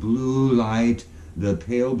 The blue light, the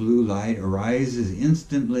pale blue light arises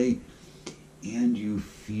instantly, and you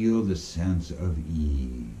feel the sense of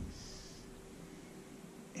ease.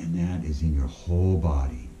 And that is in your whole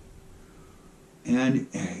body. And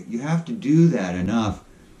you have to do that enough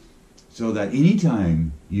so that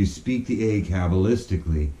anytime you speak the A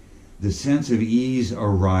Kabbalistically, the sense of ease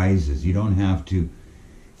arises. You don't have to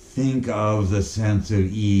think of the sense of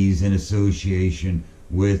ease in association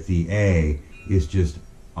with the A. It's just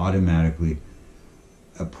automatically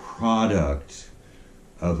a product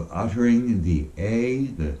of uttering the A,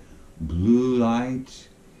 the blue light,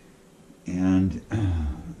 and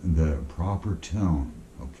the proper tone,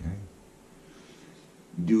 okay?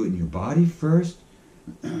 Do it in your body first,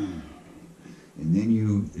 and then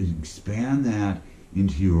you expand that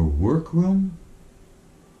into your workroom,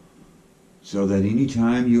 so that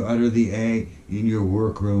anytime you utter the A in your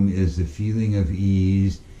workroom is the feeling of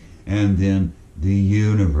ease, and then the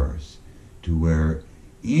universe, to where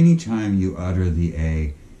anytime you utter the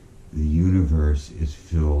A, the universe is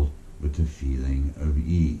filled with the feeling of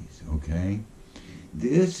ease, okay?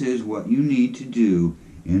 This is what you need to do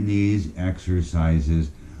in these exercises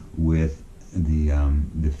with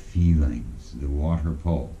the feelings, the water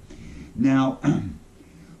pole. Now,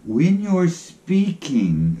 when you're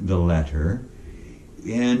speaking the letter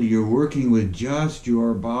and you're working with just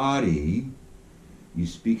your body, you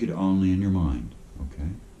speak it only in your mind, okay?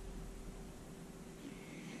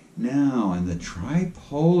 Now, in the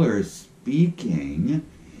tripolar speaking,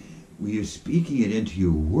 when you're speaking it into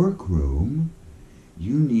your workroom,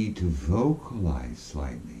 you need to vocalize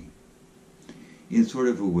slightly. In sort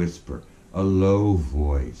of a whisper, a low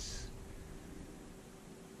voice,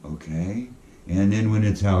 okay? And then when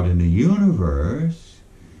it's out in the universe,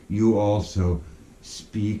 you also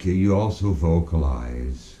speak, you also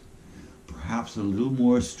vocalize, perhaps a little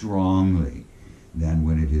more strongly than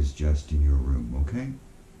when it is just in your room, okay?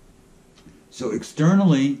 So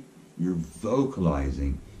externally, you're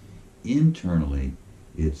vocalizing. Internally,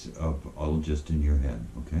 it's up all just in your head,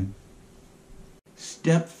 okay?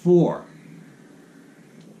 Step 4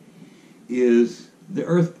 is the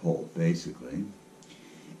earth pole, basically.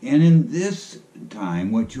 And in this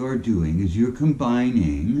time, what you're doing is you're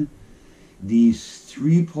combining these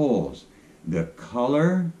 3 poles: the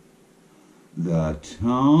color, the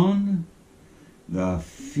tone, the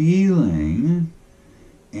feeling,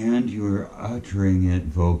 and you're uttering it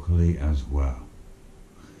vocally as well.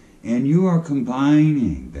 And you are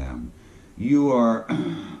combining them. You are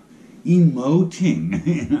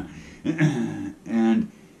emoting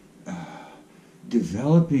and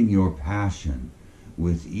developing your passion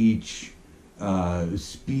with each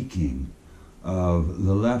speaking of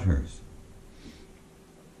the letters.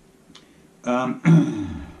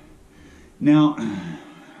 Now,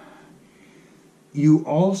 you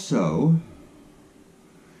also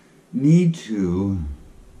need to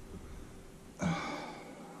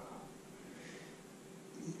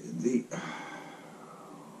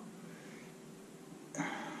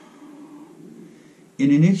in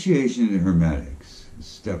initiation into Hermetics,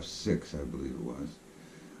 step 6, I believe it was,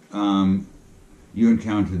 you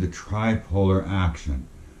encounter the tripolar action,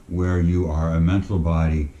 where you are a mental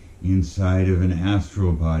body inside of an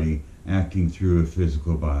astral body acting through a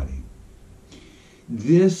physical body.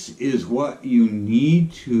 This is what you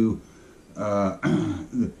need to,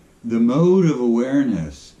 the mode of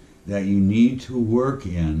awareness that you need to work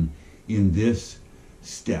in this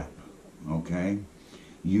step, okay?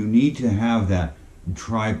 You need to have that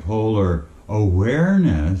tripolar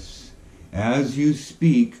awareness as you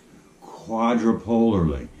speak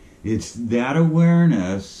quadrupolarly. It's that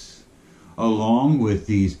awareness along with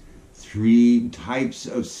these 3 types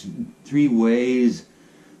of, 3 ways,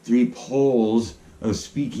 3 poles of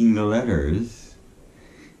speaking the letters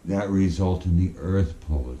that result in the earth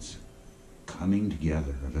pole. It's coming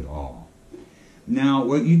together of it all. Now,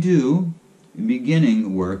 what you do in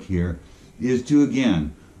beginning work here is to,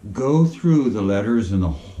 again, go through the letters in the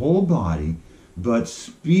whole body, but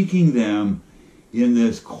speaking them in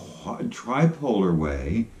this tripolar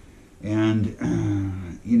way,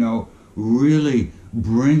 and, you know, really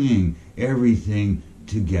bringing everything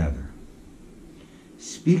together.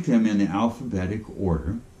 Speak them in the alphabetic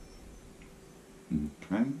order.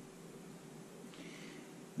 Okay?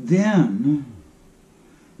 Then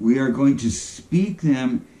we are going to speak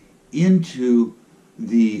them into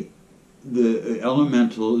the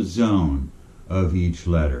elemental zone of each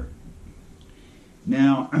letter.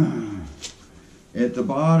 Now, at the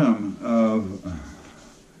bottom of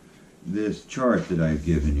this chart that I've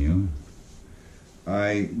given you,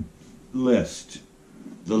 I list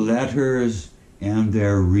the letters and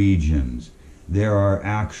their regions. There are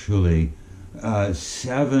actually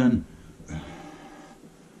 7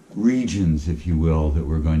 regions, if you will, that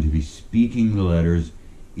we're going to be speaking the letters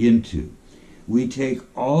into. We take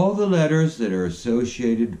all the letters that are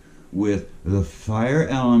associated with the fire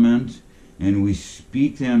element and we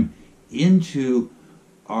speak them into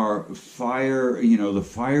our fire, you know, the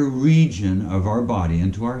fire region of our body,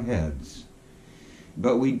 into our heads.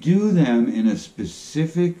 But we do them in a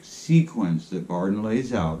specific sequence that Bardon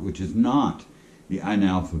lays out, which is not the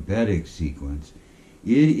analphabetic sequence.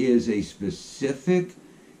 It is a specific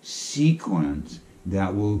sequence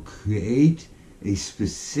that will create a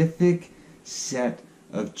specific set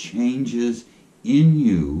of changes in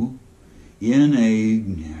you in a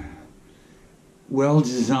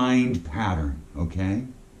well-designed pattern, okay?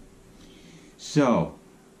 So,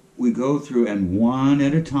 we go through, and one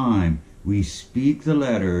at a time, we speak the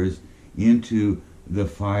letters into the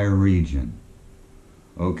fire region,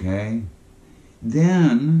 okay?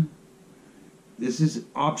 Then, this is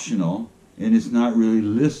optional, and it's not really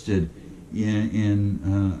listed in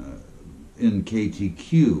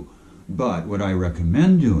KTQ, but what I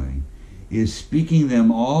recommend doing is speaking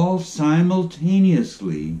them all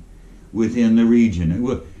simultaneously within the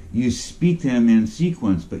region. You speak them in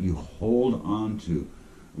sequence, but you hold on to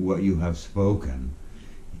what you have spoken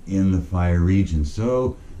in the fire region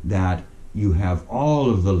so that you have all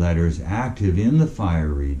of the letters active in the fire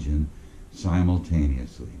region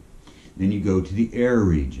simultaneously. Then you go to the air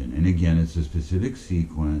region, and again it's a specific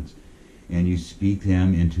sequence, and you speak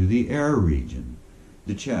them into the air region,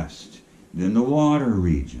 the chest, then the water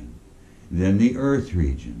region, then the earth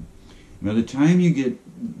region. By the time you get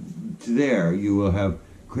to there, you will have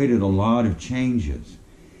created a lot of changes.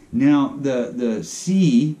 Now, the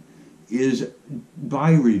sea is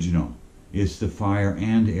bi-regional. It's the fire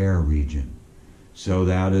and air region. So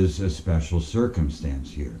that is a special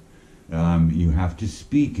circumstance here. You have to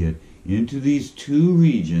speak it into these two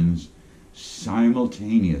regions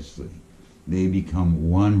simultaneously. They become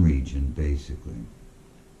one region, basically.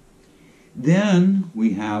 Then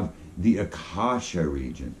we have the Akasha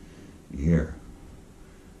region. Here,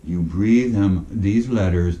 you breathe these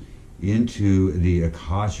letters into the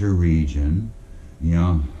Akasha region,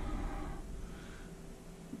 yeah.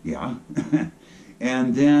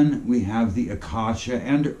 And then we have the Akasha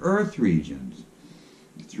and Earth regions.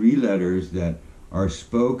 3 letters that are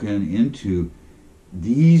spoken into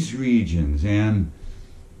these regions, and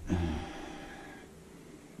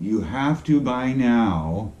you have to by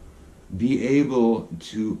now be able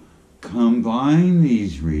to combine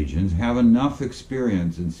these regions, have enough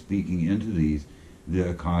experience in speaking into these, the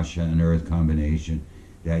Akasha and Earth combination,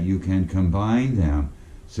 that you can combine them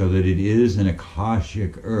so that it is an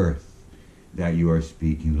Akashic Earth that you are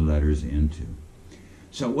speaking the letters into.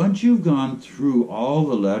 So once you've gone through all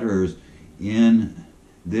the letters in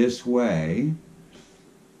this way,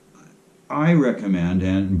 I recommend,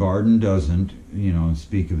 and Bardon doesn't,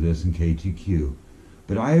 speak of this in KTQ,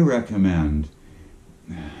 but I recommend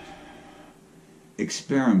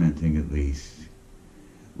experimenting at least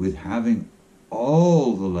with having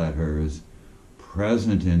all the letters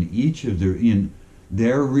present in each of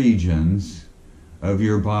their regions of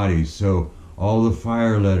your body. So all the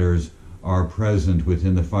fire letters are present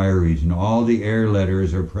within the fire region, all the air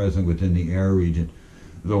letters are present within the air region,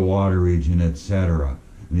 the water region, etc.,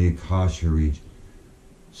 the Akasha region,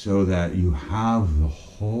 so that you have the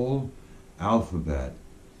whole alphabet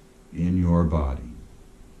in your body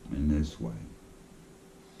in this way.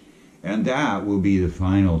 And that will be the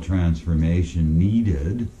final transformation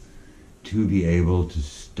needed to be able to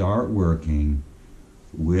start working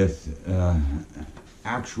with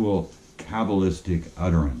actual Kabbalistic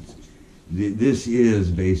utterance. This is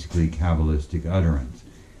basically Kabbalistic utterance,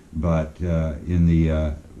 but in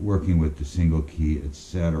the working with the single key,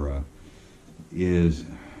 etc., is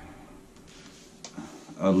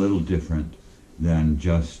a little different than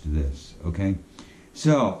just this, okay?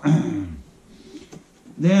 So,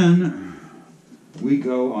 then we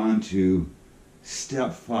go on to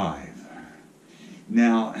step 5.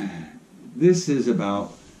 Now, this is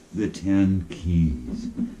about the 10 keys,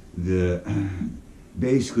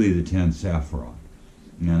 basically the 10 Sephiroth.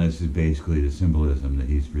 Now, this is basically the symbolism that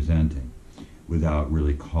he's presenting without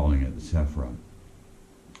really calling it the Sephiroth.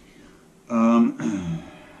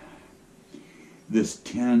 This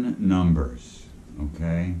 10 numbers,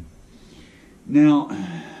 okay? Now,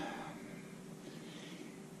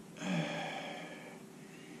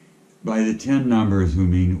 by the 10 numbers we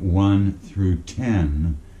mean 1 through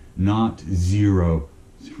 10, not 0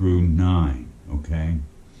 through 9, okay?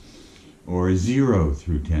 Or 0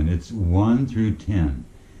 through 10. It's 1 through 10,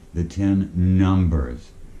 the 10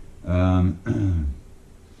 numbers.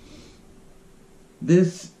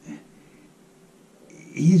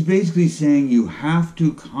 He's basically saying you have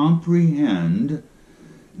to comprehend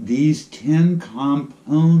these 10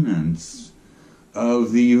 components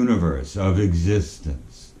of the universe, of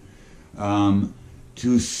existence,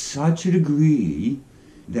 to such a degree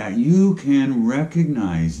that you can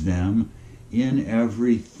recognize them in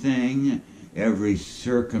everything, every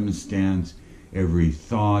circumstance, every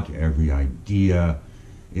thought, every idea,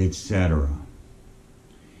 etc.,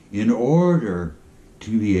 in order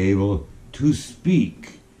to be able to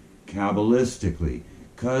speak Kabbalistically.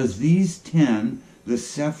 Because these 10, the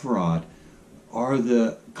Sephiroth, are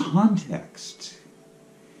the context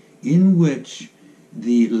in which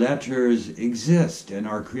the letters exist and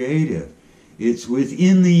are creative. It's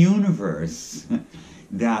within the universe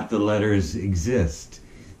that the letters exist.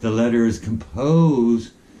 The letters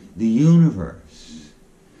compose the universe.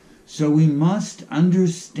 So we must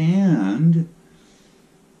understand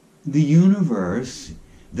the universe,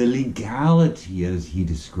 the legality as he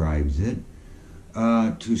describes it,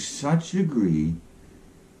 to such a degree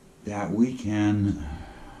that we can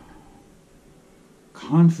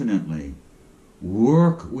confidently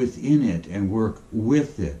work within it and work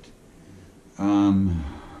with it. How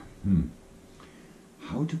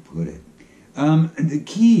to put it? The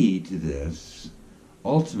key to this,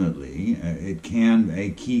 ultimately, a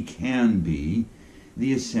key can be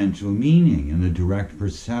the essential meaning and the direct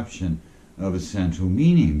perception of essential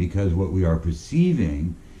meaning, because what we are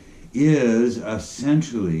perceiving is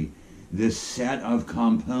essentially this set of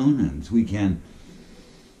components. We can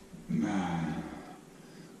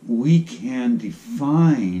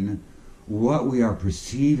define what we are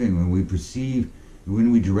perceiving when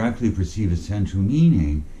we directly perceive essential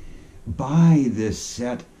meaning by this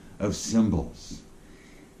set of symbols.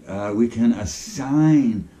 We can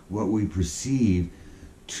assign what we perceive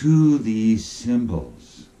to these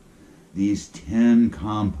symbols, these 10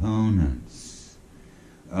 components,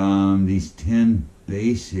 these 10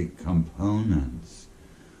 basic components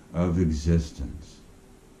of existence.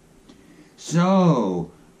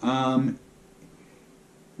 So,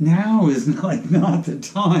 now is not the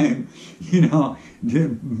time, to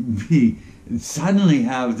suddenly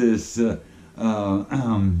have this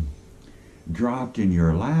dropped in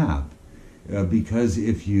your lap, because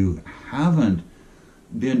if you haven't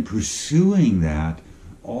been pursuing that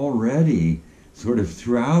already sort of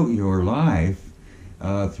throughout your life,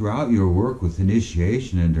 throughout your work with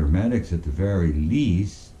initiation and hermetics at the very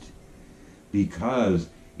least, because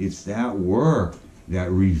it's that work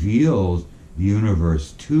that reveals the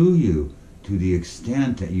universe to you to the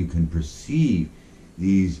extent that you can perceive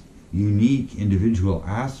these unique individual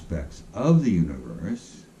aspects of the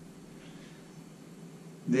universe,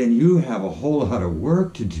 then you have a whole lot of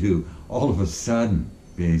work to do all of a sudden,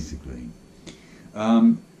 basically.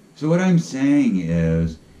 So what I'm saying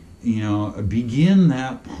is, begin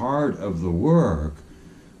that part of the work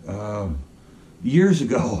years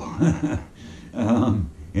ago.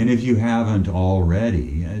 And if you haven't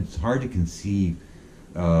already, it's hard to conceive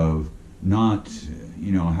of not,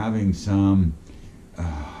 having some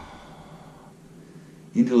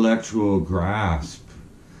intellectual grasp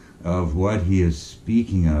of what he is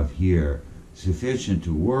speaking of here, sufficient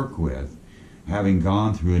to work with, having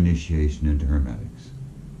gone through initiation into hermetics.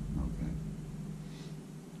 Okay.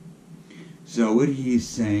 So what he's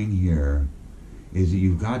saying here is that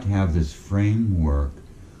you've got to have this framework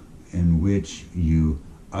in which you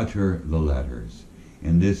utter the letters,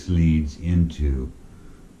 and this leads into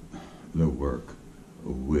the work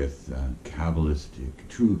with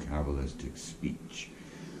true Kabbalistic speech,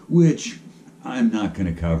 which I'm not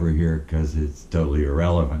going to cover here because it's totally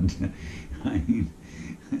irrelevant. I mean,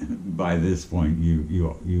 by this point, you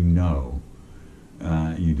know,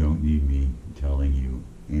 you don't need me telling you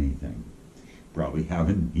anything. Probably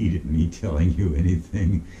haven't needed me telling you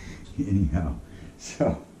anything, anyhow.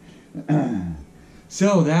 So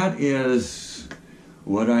that is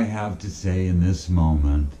what I have to say in this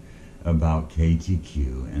moment about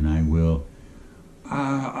KTQ, and I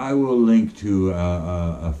will link to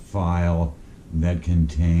a file that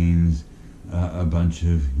contains a bunch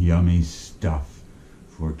of yummy stuff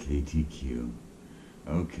for KTQ.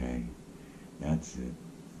 Okay, that's it.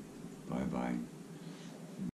 Bye-bye.